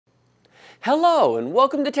Hello and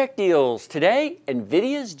welcome to Tech Deals. Today,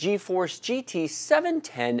 NVIDIA's GeForce GT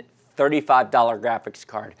 710 $35 graphics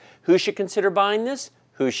card. Who should consider buying this?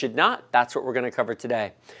 Who should not? That's what we're going to cover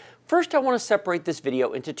today. First, I want to separate this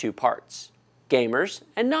video into two parts: gamers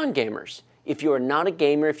and non-gamers. If you are not a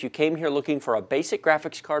gamer, if you came here looking for a basic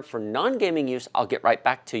graphics card for non-gaming use, I'll get right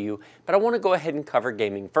back to you, but I want to go ahead and cover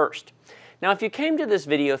gaming first. Now, if you came to this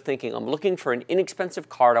video thinking I'm looking for an inexpensive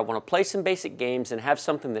card, I want to play some basic games and have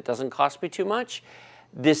something that doesn't cost me too much,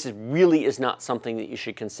 this really is not something that you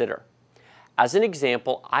should consider. As an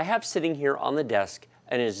example, I have sitting here on the desk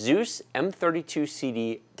an ASUS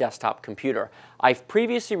M32CD desktop computer. I've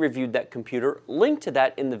previously reviewed that computer, linked to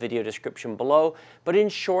that in the video description below, but in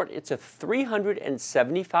short, it's a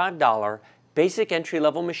 $375 basic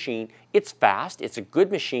entry-level machine. It's fast, it's a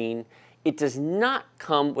good machine. It does not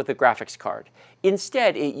come with a graphics card.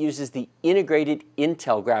 Instead, it uses the integrated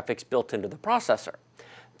Intel graphics built into the processor.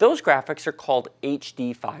 Those graphics are called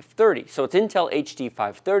HD 530. So it's Intel HD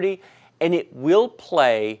 530, and it will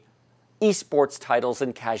play esports titles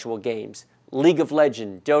and casual games. League of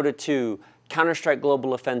Legends, Dota 2, Counter-Strike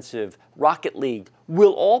Global Offensive, Rocket League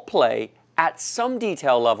will all play at some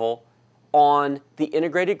detail level on the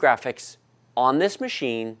integrated graphics on this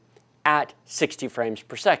machine at 60 frames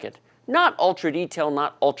per second. Not ultra detail,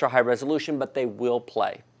 not ultra high resolution, but they will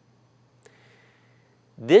play.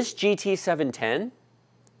 This GT 710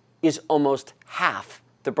 is almost half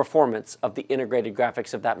the performance of the integrated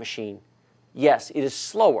graphics of that machine. Yes, it is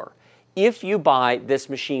slower. If you buy this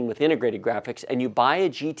machine with integrated graphics and you buy a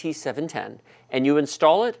GT 710 and you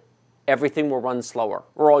install it, everything will run slower,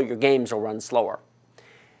 or all your games will run slower.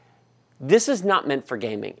 This is not meant for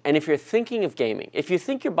gaming, and if you're thinking of gaming, if you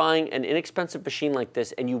think you're buying an inexpensive machine like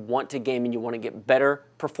this and you want to game and you want to get better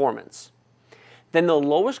performance, then the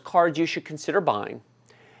lowest card you should consider buying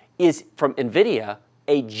is from NVIDIA,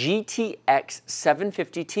 a GTX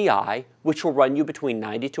 750 Ti, which will run you between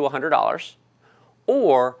 $90 to $100,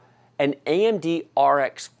 or an AMD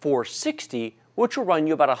RX 460, which will run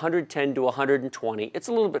you about $110 to $120. It's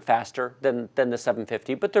a little bit faster than the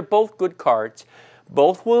 750, but they're both good cards.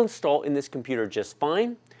 Both will install in this computer just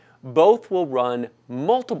fine. Both will run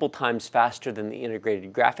multiple times faster than the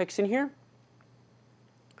integrated graphics in here.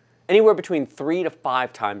 Anywhere between 3 to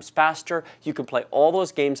 5 times faster. You can play all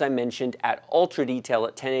those games I mentioned at ultra detail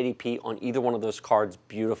at 1080p on either one of those cards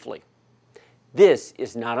beautifully. This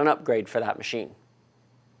is not an upgrade for that machine.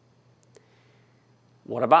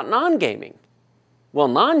 What about non-gaming? Well,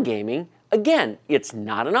 non-gaming, again, it's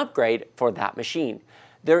not an upgrade for that machine.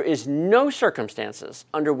 There is no circumstances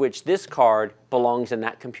under which this card belongs in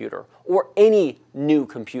that computer or any new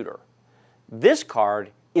computer. This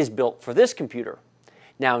card is built for this computer.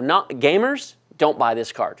 Now, gamers, don't buy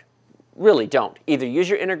this card. Really don't. Either use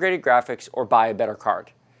your integrated graphics or buy a better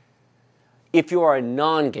card. If you are a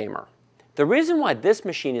non-gamer, the reason why this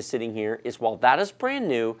machine is sitting here is while that is brand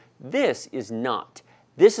new, this is not.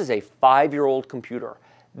 This is a 5-year-old computer.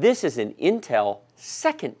 This is an Intel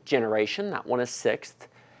 2nd generation, that one is 6th.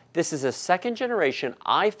 This is a 2nd generation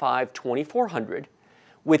i5 2400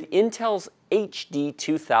 with Intel's HD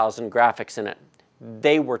 2000 graphics in it.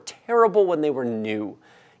 They were terrible when they were new.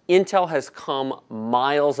 Intel has come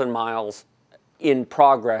miles and miles in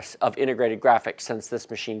progress of integrated graphics since this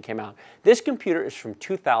machine came out. This computer is from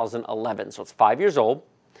 2011, so it's 5 years old.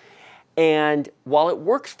 And while it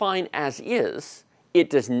works fine as is, it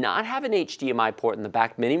does not have an HDMI port in the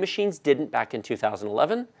back. Many machines didn't back in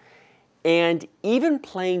 2011. And even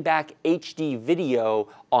playing back HD video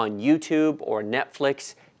on YouTube or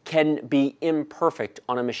Netflix can be imperfect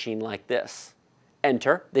on a machine like this.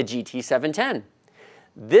 Enter the GT 710.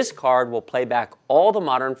 This card will play back all the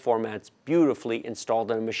modern formats beautifully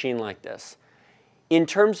installed on a machine like this. In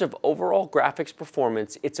terms of overall graphics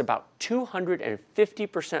performance, it's about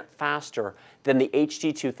 250% faster than the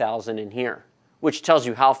HD 2000 in here, which tells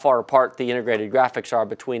you how far apart the integrated graphics are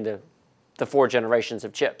between the 4 generations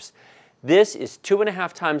of chips. This is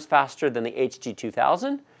 2.5 times faster than the HD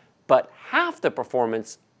 2000, but half the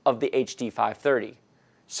performance of the HD 530.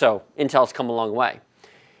 So Intel's come a long way.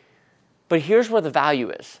 But here's where the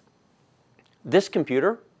value is. This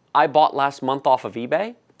computer I bought last month off of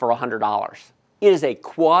eBay for $100. It is a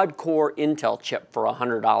quad-core Intel chip for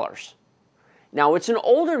 $100. Now, it's an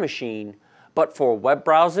older machine, but for web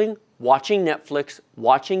browsing, watching Netflix,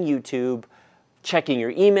 watching YouTube, checking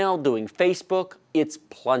your email, doing Facebook, it's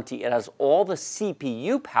plenty. It has all the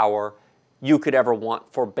CPU power you could ever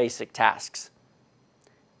want for basic tasks.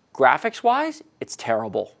 Graphics-wise, it's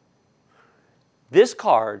terrible. This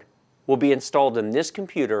card will be installed in this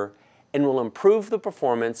computer and will improve the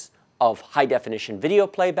performance of high-definition video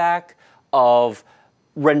playback, of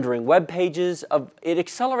rendering web pages. It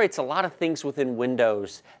accelerates a lot of things within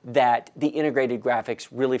Windows that the integrated graphics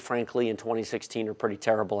really frankly in 2016 are pretty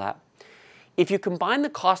terrible at. If you combine the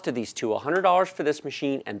cost of these two, $100 for this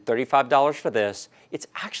machine and $35 for this, it's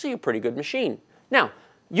actually a pretty good machine. Now,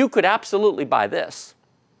 you could absolutely buy this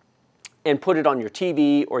and put it on your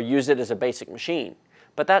TV or use it as a basic machine,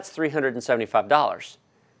 but that's $375.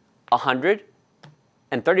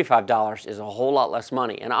 $135 is a whole lot less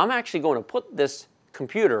money, and I'm actually going to put this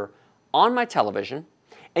computer on my television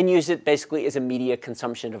and use it basically as a media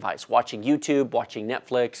consumption device, watching YouTube, watching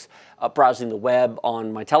Netflix, browsing the web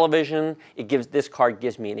on my television. This card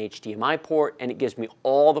gives me an HDMI port, and it gives me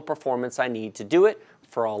all the performance I need to do it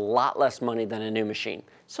for a lot less money than a new machine.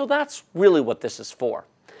 So that's really what this is for.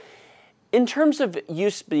 In terms of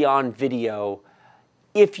use beyond video,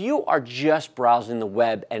 if you are just browsing the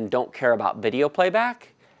web and don't care about video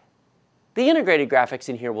playback, the integrated graphics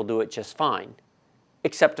in here will do it just fine.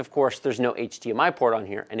 Except, of course, there's no HDMI port on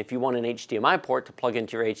here. And if you want an HDMI port to plug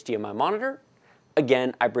into your HDMI monitor,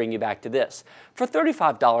 again, I bring you back to this. For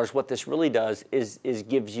 $35, what this really does is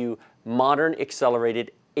gives you modern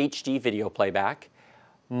accelerated HD video playback,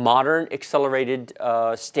 modern accelerated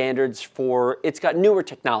standards for, it's got newer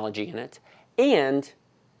technology in it, and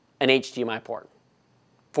an HDMI port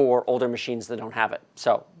for older machines that don't have it.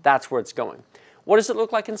 So that's where it's going. What does it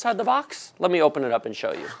look like inside the box? Let me open it up and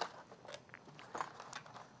show you.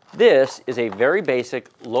 This is a very basic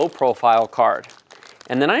low-profile card.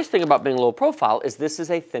 And the nice thing about being low-profile is this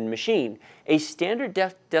is a thin machine. A standard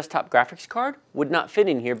desktop graphics card would not fit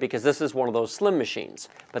in here because this is one of those slim machines.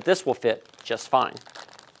 But this will fit just fine.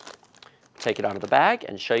 Take it out of the bag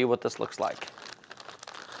and show you what this looks like.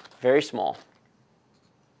 Very small.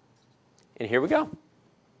 And here we go.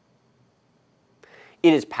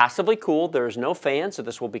 It is passively cooled. There is no fan, so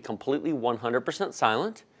this will be completely 100%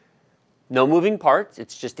 silent. No moving parts,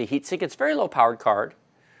 it's just a heatsink. It's a very low-powered card.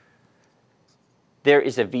 There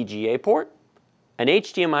is a VGA port, an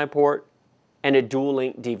HDMI port, and a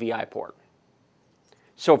dual-link DVI port.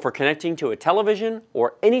 So for connecting to a television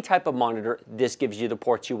or any type of monitor, this gives you the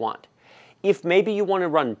ports you want. If maybe you want to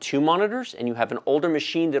run two monitors and you have an older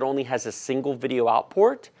machine that only has a single video out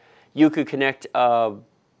port, you could connect a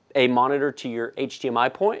monitor to your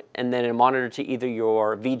HDMI port and then a monitor to either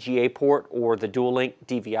your VGA port or the dual-link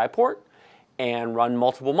DVI port, and run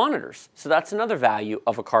multiple monitors. So that's another value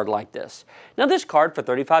of a card like this. Now this card for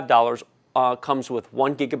 $35 comes with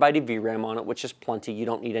 1 GB of VRAM on it, which is plenty. You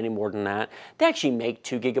don't need any more than that. They actually make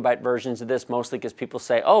 2 GB versions of this, mostly because people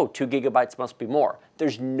say, oh, 2 GB must be more.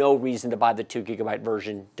 There's no reason to buy the 2 GB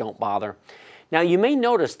version. Don't bother. Now you may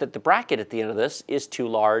notice that the bracket at the end of this is too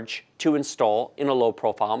large to install in a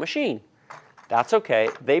low-profile machine. That's okay.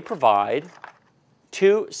 They provide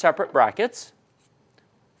 2 separate brackets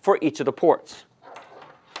for each of the ports.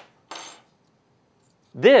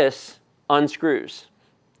 This unscrews,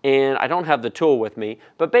 and I don't have the tool with me,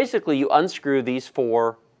 but basically you unscrew these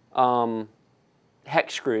 4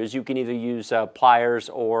 hex screws. You can either use pliers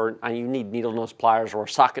or you need needle nose pliers or a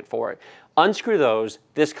socket for it. Unscrew those.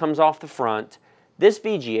 This comes off the front. This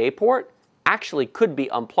VGA port actually could be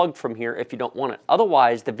unplugged from here if you don't want it.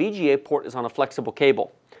 Otherwise, the VGA port is on a flexible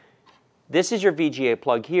cable. This is your VGA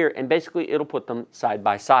plug here, and basically it'll put them side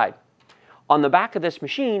by side. On the back of this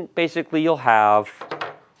machine, basically you'll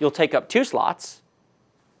take up 2 slots,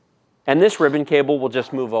 and this ribbon cable will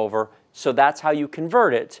just move over. So that's how you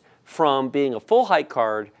convert it from being a full height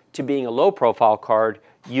card to being a low profile card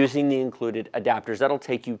using the included adapters. That'll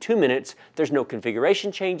take you 2 minutes. There's no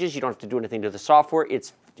configuration changes. You don't have to do anything to the software.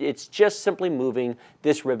 It's just simply moving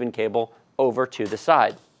this ribbon cable over to the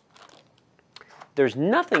side. There's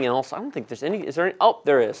nothing else. I don't think there's any. Is there any? Oh,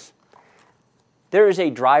 there is. There is a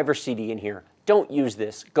driver CD in here. Don't use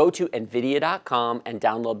this. Go to NVIDIA.com and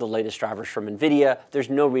download the latest drivers from NVIDIA. There's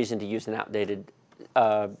no reason to use an outdated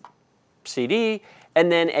CD.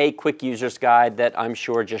 And then a quick user's guide that I'm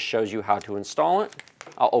sure just shows you how to install it.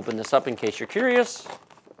 I'll open this up in case you're curious.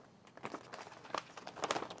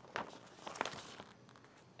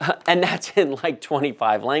 And that's in like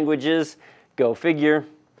 25 languages. Go figure.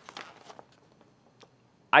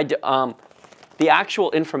 The actual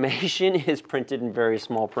information is printed in very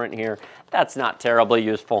small print here. That's not terribly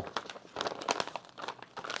useful.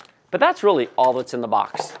 But that's really all that's in the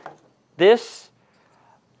box. This,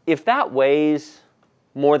 if that weighs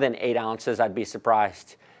more than 8 ounces, I'd be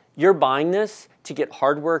surprised. You're buying this to get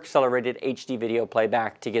hardware accelerated HD video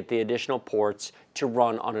playback, to get the additional ports to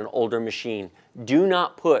run on an older machine. Do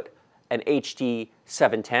not put an HD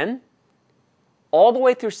 710 all the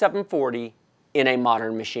way through 740 in a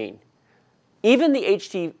modern machine. Even the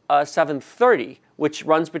HD 730, which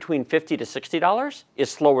runs between $50 to $60,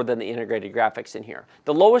 is slower than the integrated graphics in here.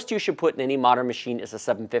 The lowest you should put in any modern machine is a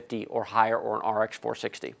 750 or higher, or an RX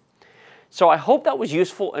 460. So I hope that was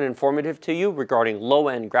useful and informative to you regarding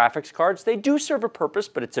low-end graphics cards. They do serve a purpose,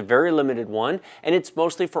 but it's a very limited one, and it's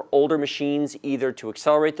mostly for older machines, either to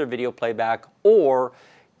accelerate their video playback or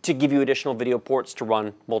to give you additional video ports to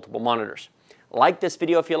run multiple monitors. Like this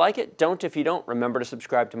video if you like it. Don't if you don't. Remember to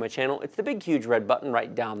subscribe to my channel. It's the big huge red button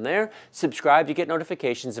right down there. Subscribe to get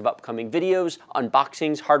notifications of upcoming videos,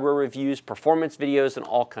 unboxings, hardware reviews, performance videos, and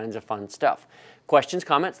all kinds of fun stuff. Questions,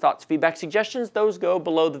 comments, thoughts, feedback, suggestions, those go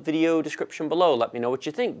below the video description below. Let me know what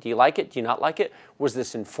you think. Do you like it? Do you not like it? Was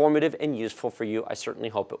this informative and useful for you? I certainly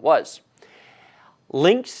hope it was.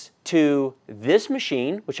 Links to this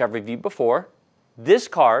machine, which I've reviewed before, this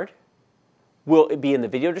card, will be in the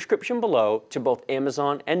video description below to both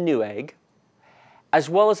Amazon and Newegg, as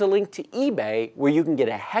well as a link to eBay where you can get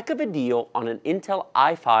a heck of a deal on an Intel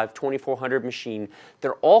i5 2400 machine.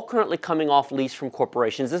 They're all currently coming off lease from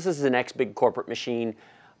corporations. This is the next big corporate machine.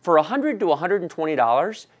 For $100 to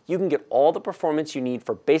 $120, you can get all the performance you need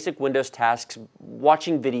for basic Windows tasks,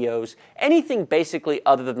 watching videos, anything basically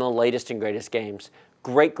other than the latest and greatest games.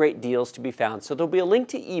 Great, great deals to be found. So there'll be a link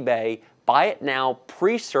to eBay. Buy it now,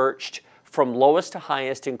 pre-searched, from lowest to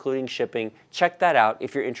highest, including shipping. Check that out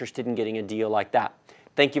if you're interested in getting a deal like that.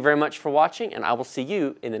 Thank you very much for watching, and I will see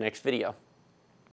you in the next video.